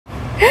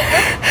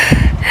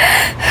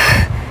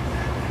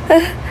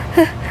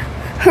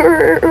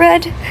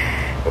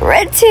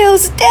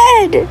Redtail's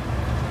dead.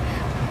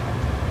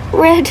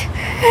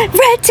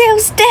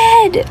 Redtail's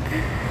dead.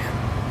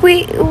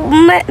 We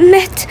met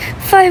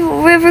 5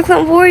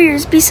 RiverClan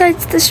warriors beside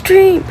the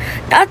stream,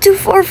 not too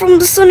far from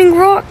the Sunning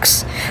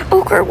Rocks.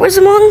 Oakheart was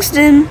amongst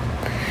them.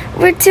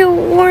 Redtail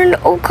warned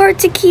Oakheart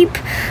to keep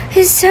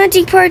his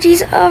hunting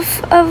parties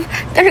off of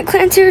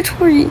ThunderClan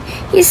territory.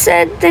 He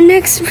said the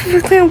next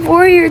RiverClan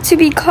warrior to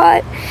be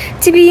caught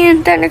to be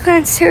in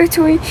ThunderClan's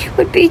territory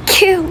would be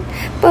killed,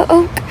 but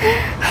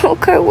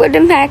Oakheart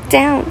wouldn't back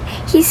down.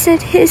 He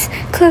said his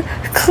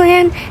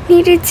clan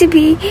needed to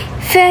be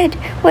fed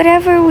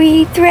whatever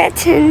we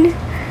threatened.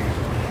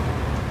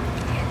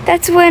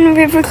 That's when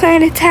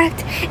RiverClan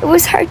attacked. It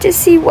was hard to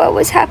see what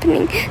was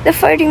happening. The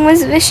fighting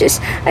was vicious.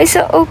 I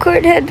saw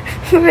Oakheart had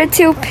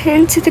Redtail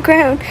pinned to the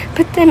ground,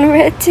 but then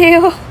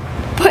Redtail...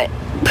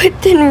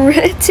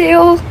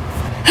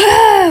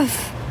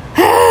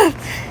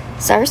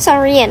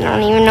 Sorry, I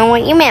don't even know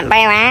what you meant by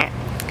that.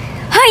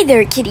 Hi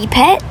there, kitty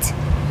pet.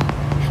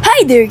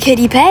 Hi there,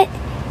 kitty pet.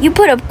 You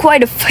put up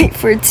quite a fight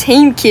for a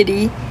tame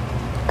kitty.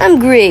 I'm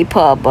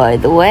Graypaw, by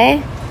the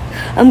way.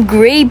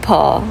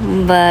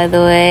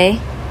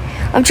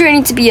 I'm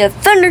training to be a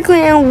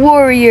ThunderClan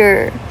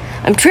warrior.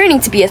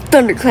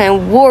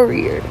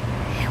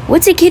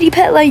 What's a kitty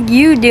pet like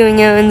you doing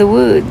out in the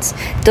woods?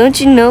 Don't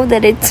you know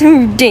that it's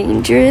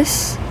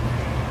dangerous?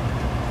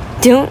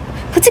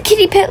 What's a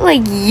kitty pet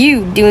like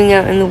you doing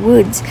out in the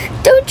woods?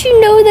 Don't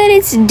you know that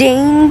it's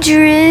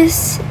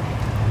dangerous?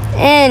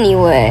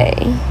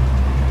 Anyway.